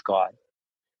union with God.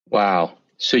 Wow.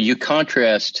 So you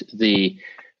contrast the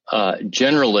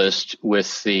generalist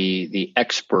with the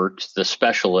expert, the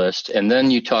specialist, and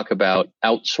then you talk about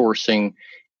outsourcing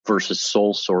versus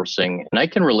soul sourcing. And I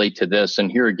can relate to this. And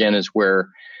here again is where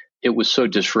it was so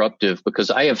disruptive,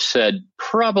 because I have said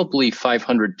probably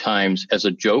 500 times as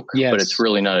a joke, yes, but it's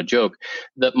really not a joke,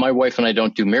 that my wife and I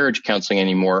don't do marriage counseling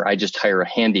anymore. I just hire a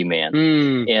handyman.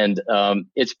 And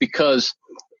it's because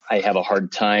I have a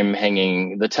hard time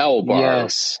hanging the towel bar,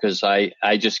 because I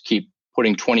just keep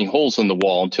putting 20 holes in the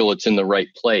wall until it's in the right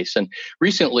place. And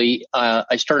recently,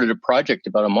 I started a project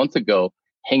about a month ago,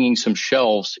 hanging some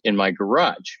shelves in my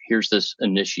garage. Here's this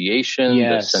initiation,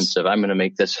 the sense of I'm going to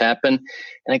make this happen.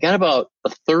 And I got about a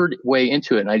third way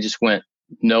into it, and I just went,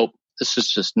 nope, this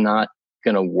is just not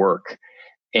going to work.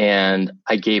 And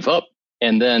I gave up.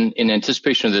 And then in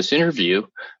anticipation of this interview,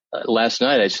 last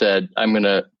night I said, I'm going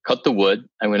to cut the wood,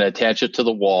 I'm going to attach it to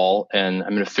the wall, and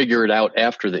I'm going to figure it out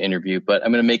after the interview, but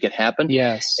I'm going to make it happen.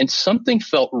 Yes. And something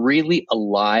felt really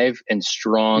alive and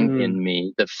strong in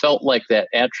me that felt like that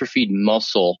atrophied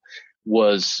muscle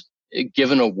was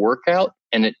given a workout,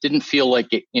 and it didn't feel like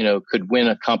it, could win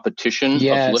a competition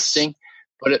of lifting.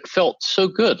 But it felt so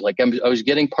good, like I was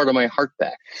getting part of my heart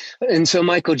back. And so,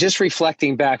 Michael, just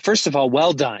reflecting back, first of all,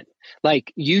 well done.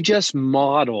 Like, you just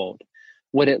modeled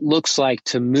what it looks like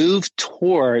to move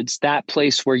towards that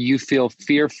place where you feel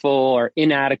fearful or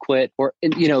inadequate or,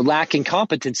 lacking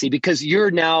competency, because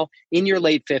you're now in your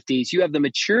late 50s. You have the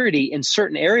maturity in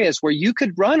certain areas where you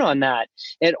could run on that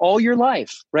at all your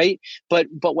life, right? But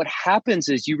what happens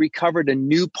is you recovered a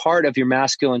new part of your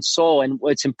masculine soul. And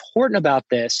what's important about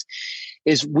this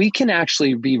is we can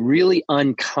actually be really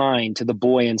unkind to the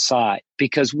boy inside,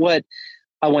 because what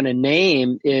I want to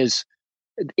name is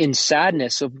in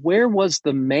sadness of where was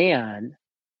the man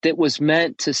that was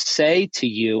meant to say to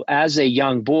you as a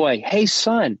young boy, hey,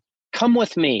 son, come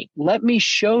with me. Let me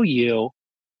show you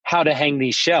how to hang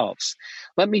these shelves.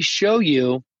 Let me show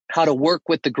you how to work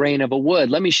with the grain of a wood.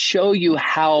 Let me show you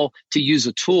how to use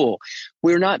a tool.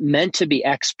 We're not meant to be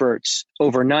experts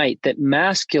overnight, that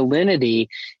masculinity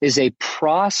is a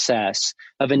process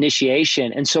of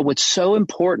initiation. And so what's so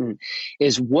important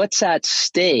is what's at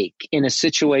stake in a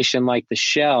situation like the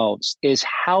shelves is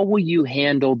how will you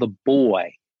handle the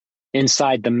boy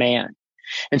inside the man?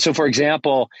 And so, for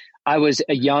example, I was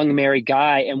a young married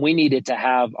guy and we needed to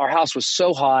have, our house was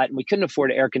so hot and we couldn't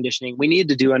afford air conditioning. We needed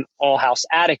to do an all house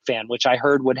attic fan, which I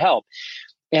heard would help.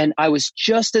 And I was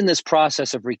just in this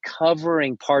process of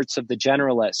recovering parts of the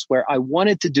generalist where I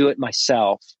wanted to do it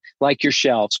myself, like your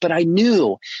shelves, but I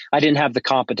knew I didn't have the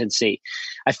competency.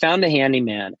 I found a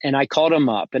handyman and I called him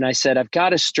up and I said, I've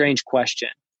got a strange question.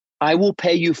 I will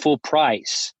pay you full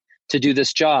price to do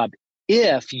this job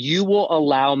if you will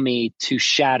allow me to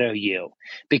shadow you,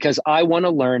 because I want to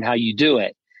learn how you do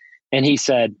it. And he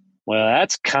said, well,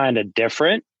 that's kind of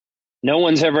different. No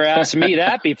one's ever asked me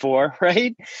that before,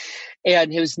 right?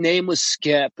 And his name was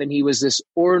Skip, and he was this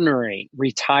ordinary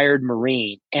retired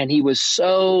Marine. And he was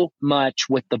so much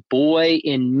what the boy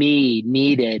in me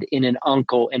needed in an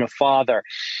uncle and a father.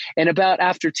 And about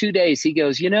after 2 days, he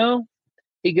goes, you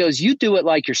do it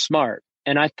like you're smart.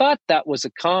 And I thought that was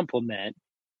a compliment,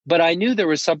 but I knew there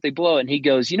was something below it. And he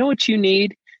goes, you know what you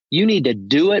need? You need to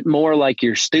do it more like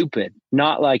you're stupid,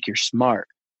 not like you're smart.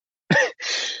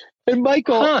 And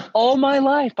Michael, all my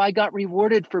life, I got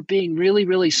rewarded for being really,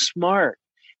 really smart.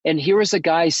 And here was a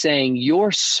guy saying,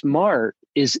 your smart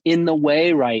is in the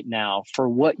way right now for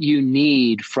what you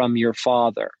need from your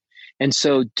father. And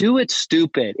so do it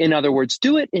stupid. In other words,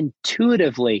 do it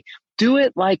intuitively. Do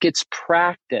it like it's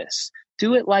practice.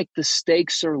 Do it like the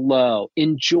stakes are low.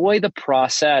 Enjoy the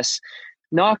process.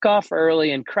 Knock off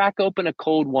early and crack open a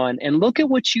cold one and look at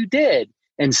what you did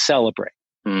and celebrate.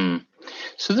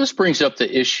 So this brings up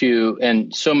the issue,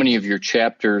 and so many of your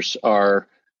chapters are,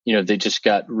 they just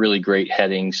got really great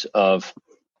headings of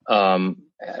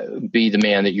be the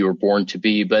man that you were born to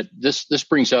be. But this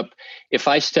brings up, if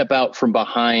I step out from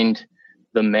behind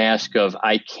the mask of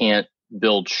I can't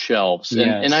build shelves,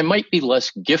 and I might be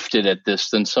less gifted at this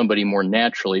than somebody more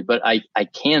naturally, but I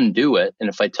can do it. And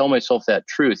if I tell myself that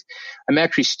truth, I'm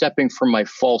actually stepping from my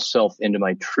false self into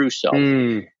my true self.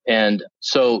 And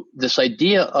so this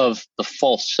idea of the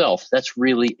false self, that's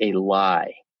really a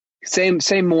lie. Say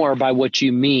more by what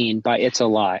you mean by it's a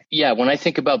lie. Yeah. When I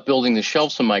think about building the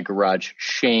shelves in my garage,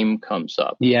 shame comes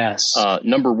up. Yes.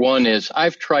 Number one is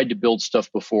I've tried to build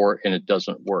stuff before and it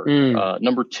doesn't work.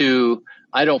 Number two,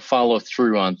 I don't follow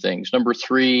through on things. Number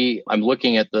three, I'm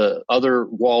looking at the other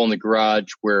wall in the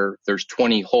garage where there's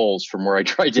 20 holes from where I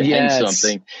tried to hang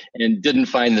something and didn't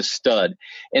find the stud.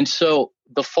 And so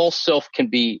the false self can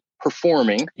be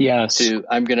performing to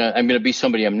I'm gonna be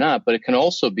somebody I'm not, but it can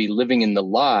also be living in the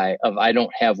lie of I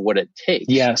don't have what it takes.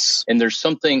 Yes. And there's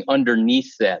something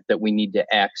underneath that we need to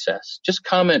access. Just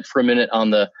comment for a minute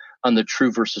on the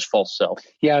true versus false self.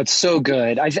 Yeah, it's so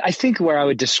good. I think where I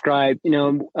would describe,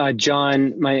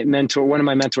 John, my mentor, one of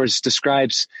my mentors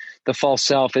describes the false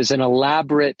self as an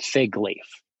elaborate fig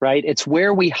leaf, right? It's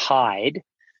where we hide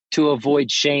to avoid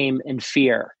shame and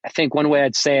fear. I think one way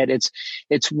I'd say it,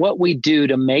 it's what we do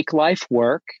to make life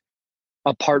work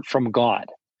apart from God,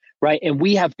 right? And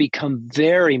we have become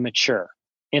very mature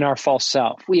in our false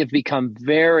self. We have become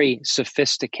very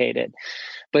sophisticated.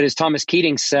 But as Thomas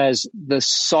Keating says, the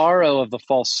sorrow of the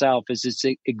false self is it's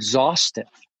exhaustive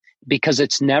because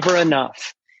it's never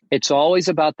enough. It's always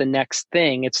about the next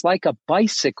thing. It's like a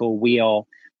bicycle wheel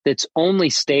that's only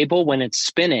stable when it's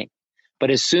spinning. But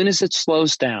as soon as it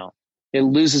slows down, it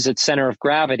loses its center of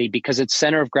gravity because its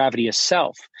center of gravity is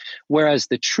self. Whereas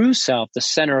the true self, the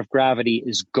center of gravity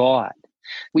is God.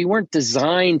 We weren't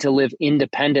designed to live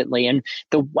independently. And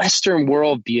the Western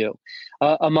worldview,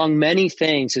 among many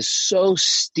things, is so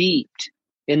steeped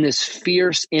in this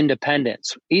fierce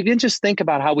independence. Even just think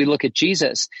about how we look at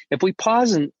Jesus. If we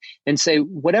pause and say,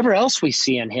 whatever else we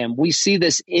see in him, we see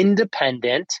this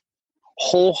independent,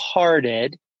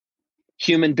 wholehearted,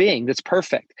 human being that's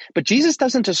perfect. But Jesus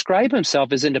doesn't describe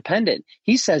himself as independent.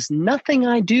 He says, nothing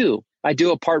I do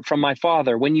apart from my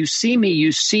Father. When you see me,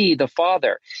 you see the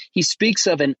Father. He speaks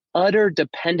of an utter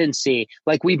dependency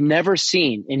like we've never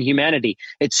seen in humanity.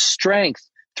 It's strength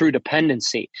through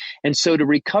dependency. And so to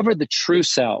recover the true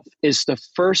self is to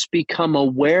first become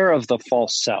aware of the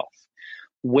false self.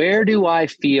 Where do I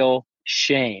feel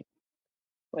shame?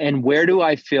 And where do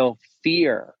I feel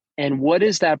fear? And what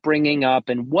is that bringing up?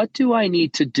 And what do I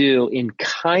need to do in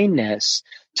kindness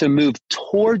to move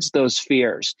towards those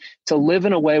fears, to live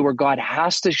in a way where God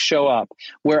has to show up,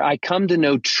 where I come to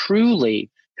know truly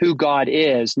who God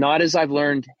is, not as I've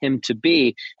learned him to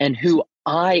be, and who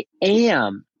I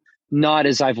am, not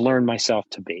as I've learned myself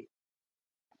to be.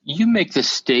 You make this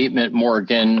statement,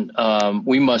 Morgan,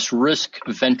 we must risk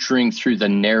venturing through the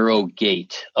narrow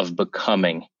gate of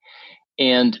becoming.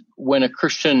 And when a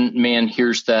Christian man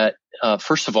hears that,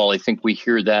 first of all, I think we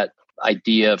hear that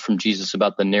idea from Jesus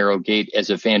about the narrow gate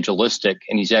as evangelistic,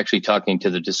 and he's actually talking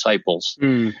to the disciples.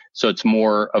 So it's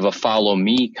more of a follow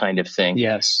me kind of thing.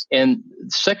 Yes. And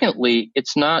secondly,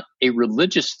 it's not a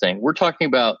religious thing. We're talking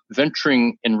about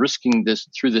venturing and risking this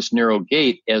through this narrow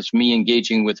gate as me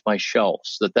engaging with my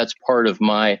shelves, that's part of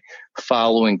my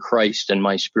following Christ and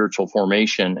my spiritual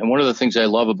formation. And one of the things I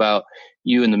love about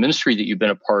you and the ministry that you've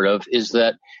been a part of is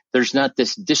that there's not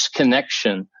this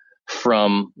disconnection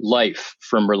from life,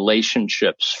 from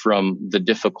relationships, from the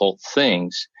difficult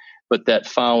things, but that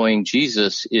following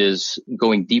Jesus is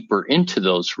going deeper into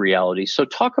those realities. So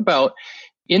talk about,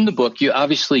 in the book, you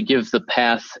obviously give the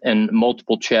path and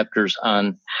multiple chapters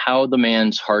on how the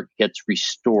man's heart gets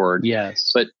restored.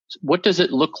 Yes. But what does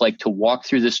it look like to walk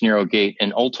through this narrow gate?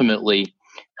 And ultimately,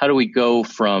 how do we go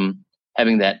from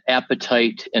having that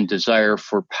appetite and desire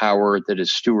for power that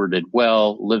is stewarded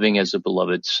well, living as a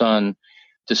beloved son,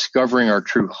 discovering our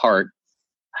true heart?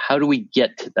 How do we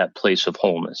get to that place of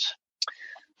wholeness?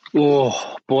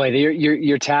 Oh boy,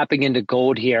 you're tapping into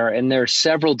gold here, and there are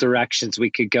several directions we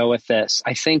could go with this.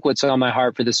 I think what's on my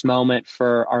heart for this moment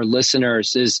for our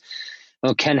listeners is,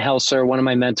 Ken Helser, one of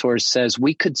my mentors, says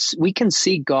we can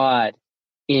see God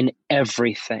in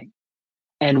everything,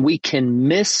 and we can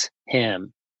miss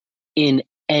him in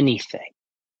anything.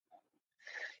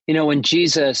 When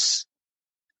Jesus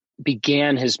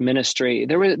began his ministry,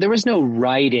 there was no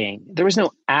writing, there was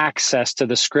no access to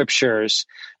the scriptures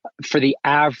for the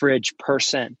average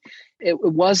person. It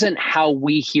wasn't how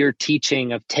we hear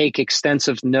teaching of take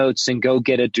extensive notes and go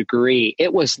get a degree.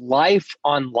 It was life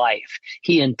on life.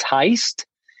 He enticed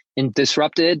and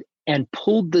disrupted and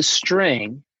pulled the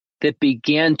string that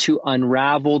began to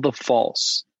unravel the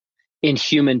false in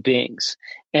human beings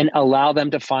and allow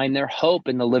them to find their hope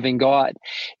in the living God.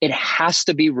 It has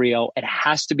to be real. It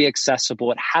has to be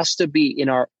accessible. It has to be in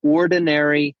our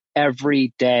ordinary,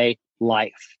 everyday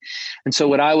life. And so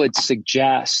what I would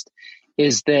suggest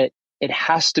is that it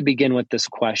has to begin with this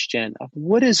question of,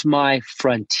 what is my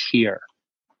frontier?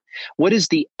 What is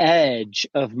the edge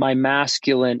of my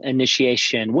masculine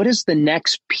initiation? What is the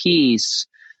next piece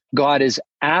God is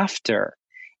after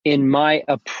in my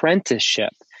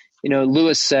apprenticeship?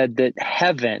 Lewis said that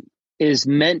heaven is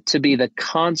meant to be the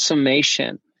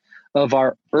consummation of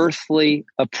our earthly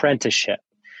apprenticeship,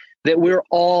 that we're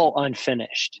all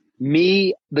unfinished.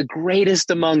 Me, the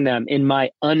greatest among them, in my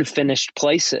unfinished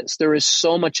places. There is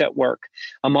so much at work.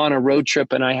 I'm on a road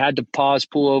trip and I had to pause,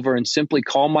 pull over, and simply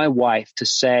call my wife to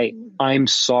say, I'm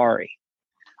sorry.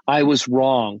 I was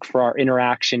wrong for our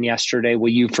interaction yesterday. Will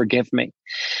you forgive me?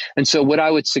 And so what I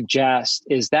would suggest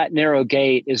is that narrow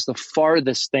gate is the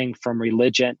farthest thing from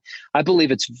religion. I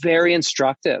believe it's very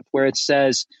instructive where it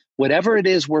says, whatever it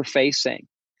is we're facing,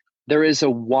 there is a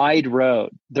wide road.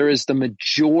 There is the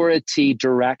majority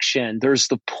direction. There's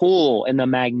the pull and the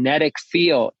magnetic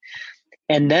field.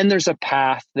 And then there's a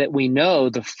path that we know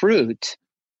the fruit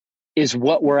is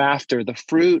what we're after. The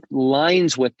fruit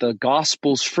lines with the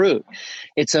gospel's fruit.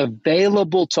 It's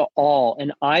available to all.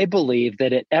 And I believe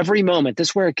that at every moment, this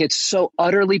is where it gets so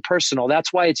utterly personal.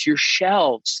 That's why it's your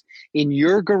shelves in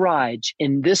your garage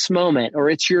in this moment, or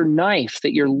it's your knife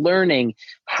that you're learning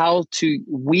how to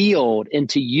wield and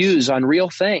to use on real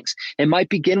things. It might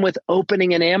begin with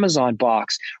opening an Amazon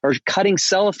box or cutting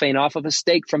cellophane off of a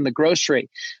steak from the grocery.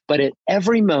 But at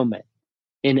every moment,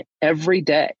 in every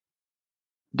day,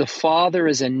 the Father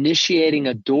is initiating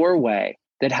a doorway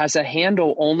that has a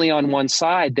handle only on one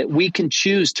side that we can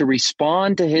choose to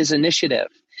respond to his initiative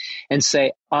and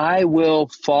say, I will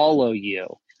follow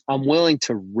you. I'm willing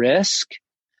to risk.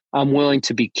 I'm willing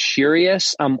to be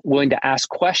curious. I'm willing to ask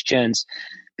questions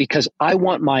because I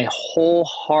want my whole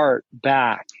heart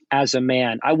back as a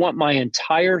man. I want my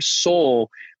entire soul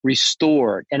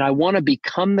restored. And I want to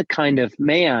become the kind of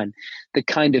man, the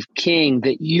kind of king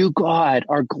that you, God,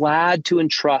 are glad to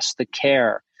entrust the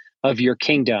care of your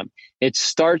kingdom. It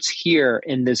starts here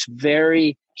in this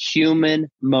very human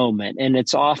moment, and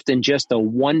it's often just a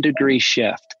 1 degree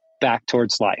shift back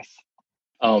towards life.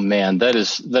 Oh man, that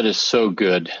is so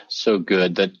good. So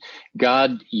good that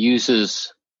God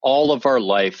uses all of our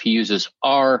life. He uses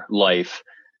our life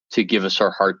to give us our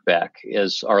heart back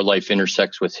as our life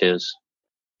intersects with his.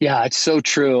 Yeah, it's so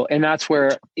true. And that's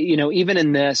where, even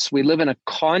in this, we live in a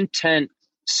content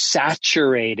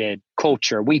saturated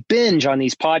culture. We binge on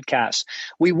these podcasts.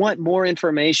 We want more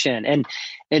information,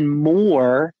 and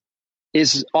more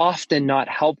is often not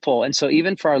helpful. And so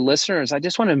even for our listeners, I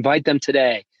just want to invite them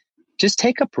today, just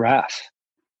take a breath,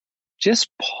 just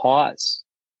pause.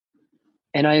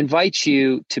 And I invite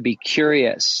you to be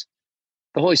curious.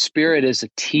 The Holy Spirit is a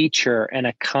teacher and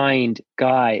a kind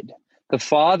guide. The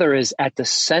Father is at the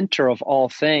center of all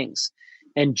things,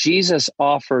 and Jesus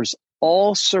offers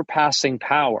all surpassing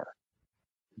power,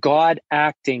 God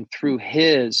acting through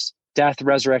his death,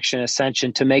 resurrection,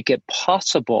 ascension to make it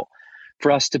possible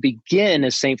for us to begin,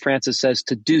 as St. Francis says,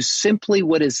 to do simply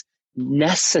what is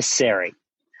necessary,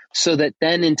 so that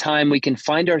then in time we can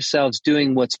find ourselves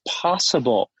doing what's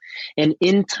possible. And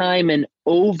in time and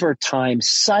over time,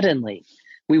 suddenly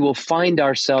we will find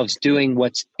ourselves doing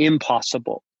what's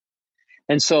impossible.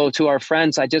 And so to our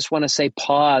friends, I just want to say,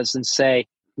 pause and say,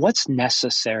 what's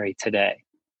necessary today?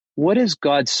 What is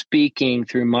God speaking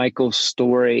through Michael's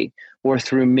story or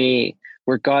through me,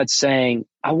 where God's saying,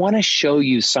 I want to show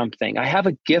you something. I have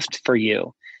a gift for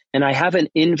you, and I have an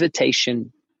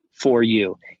invitation for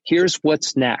you. Here's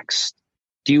what's next.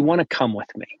 Do you want to come with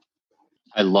me?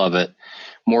 I love it.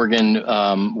 Morgan,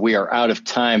 we are out of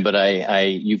time, but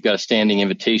you've got a standing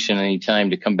invitation anytime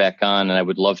to come back on, and I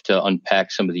would love to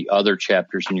unpack some of the other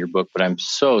chapters in your book, but I'm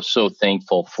so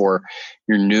thankful for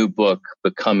your new book,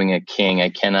 Becoming a King. I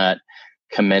cannot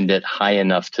commend it high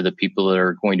enough to the people that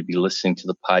are going to be listening to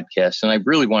the podcast. And I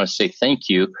really want to say thank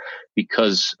you,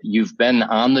 because you've been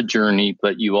on the journey,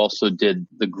 but you also did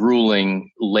the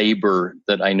grueling labor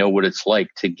that I know what it's like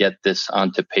to get this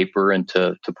onto paper and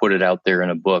to put it out there in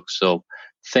a book. So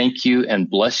thank you and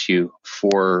bless you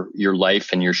for your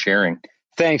life and your sharing.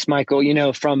 Thanks, Michael.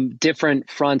 From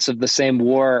different fronts of the same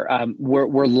war,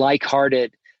 we're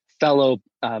like-hearted fellow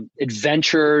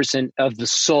adventurers and of the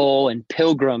soul and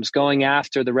pilgrims going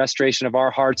after the restoration of our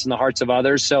hearts and the hearts of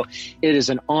others. So it is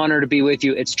an honor to be with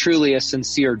you. It's truly a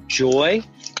sincere joy.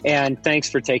 And thanks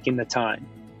for taking the time.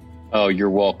 Oh, you're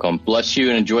welcome. Bless you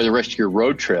and enjoy the rest of your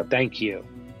road trip. Thank you.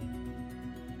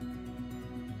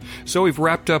 So we've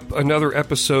wrapped up another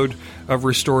episode of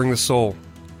Restoring the Soul.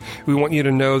 We want you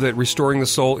to know that Restoring the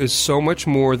Soul is so much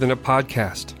more than a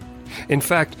podcast. In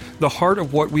fact, the heart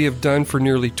of what we have done for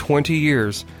nearly 20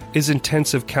 years is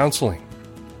intensive counseling.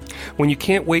 When you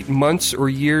can't wait months or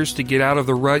years to get out of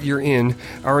the rut you're in,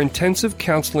 our intensive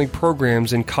counseling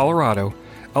programs in Colorado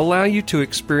allow you to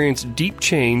experience deep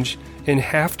change in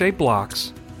half-day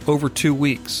blocks over 2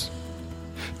 weeks.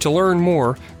 To learn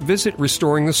more, visit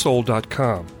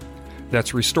restoringthesoul.com.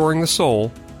 That's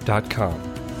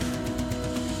restoringthesoul.com.